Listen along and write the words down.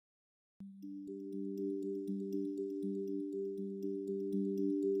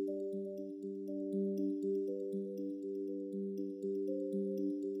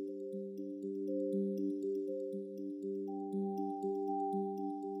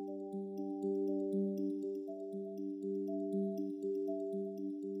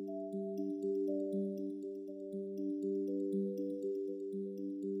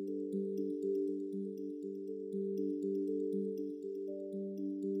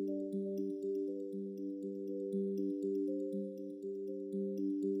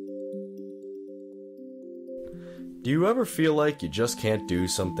Do you ever feel like you just can't do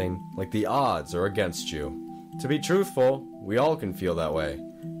something? Like the odds are against you? To be truthful, we all can feel that way.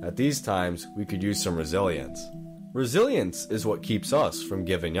 At these times, we could use some resilience. Resilience is what keeps us from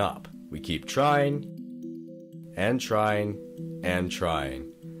giving up. We keep trying, and trying, and trying.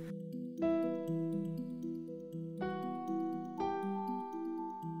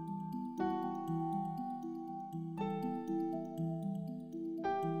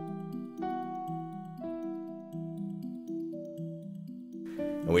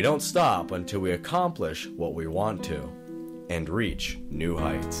 And we don't stop until we accomplish what we want to and reach new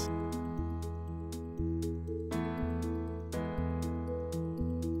heights.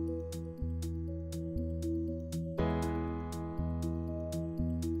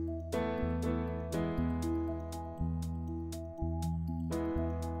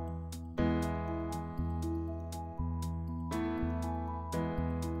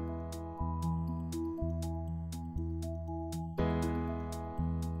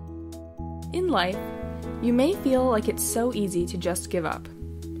 In life, you may feel like it's so easy to just give up.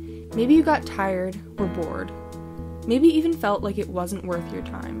 Maybe you got tired or bored. Maybe even felt like it wasn't worth your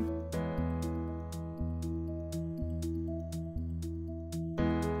time.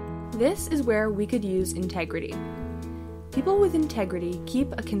 This is where we could use integrity. People with integrity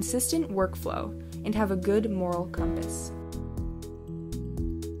keep a consistent workflow and have a good moral compass.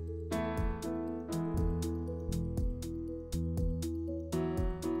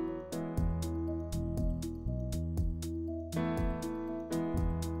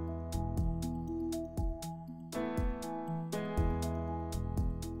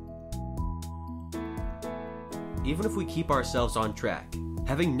 Even if we keep ourselves on track,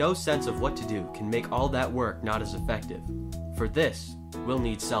 having no sense of what to do can make all that work not as effective. For this, we'll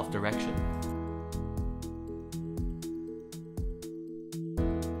need self-direction.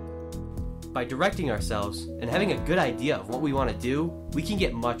 By directing ourselves and having a good idea of what we want to do, we can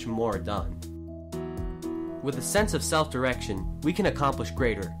get much more done. With a sense of self-direction, we can accomplish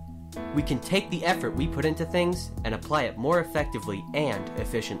greater. We can take the effort we put into things and apply it more effectively and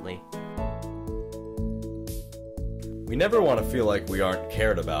efficiently. We never want to feel like we aren't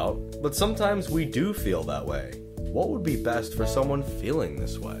cared about, but sometimes we do feel that way. What would be best for someone feeling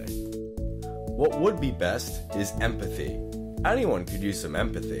this way? What would be best is empathy. Anyone could use some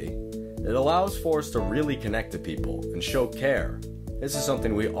empathy. It allows for us to really connect to people and show care. This is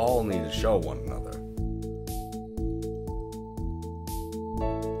something we all need to show one another.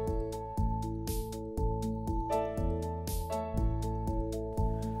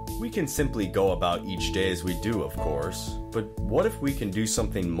 We can simply go about each day as we do, of course, but what if we can do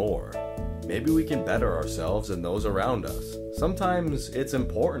something more? Maybe we can better ourselves and those around us. Sometimes it's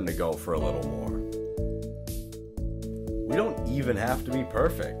important to go for a little more. We don't even have to be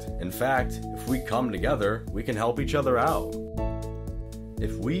perfect. In fact, if we come together, we can help each other out.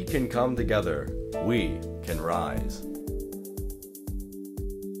 If we can come together, we can rise.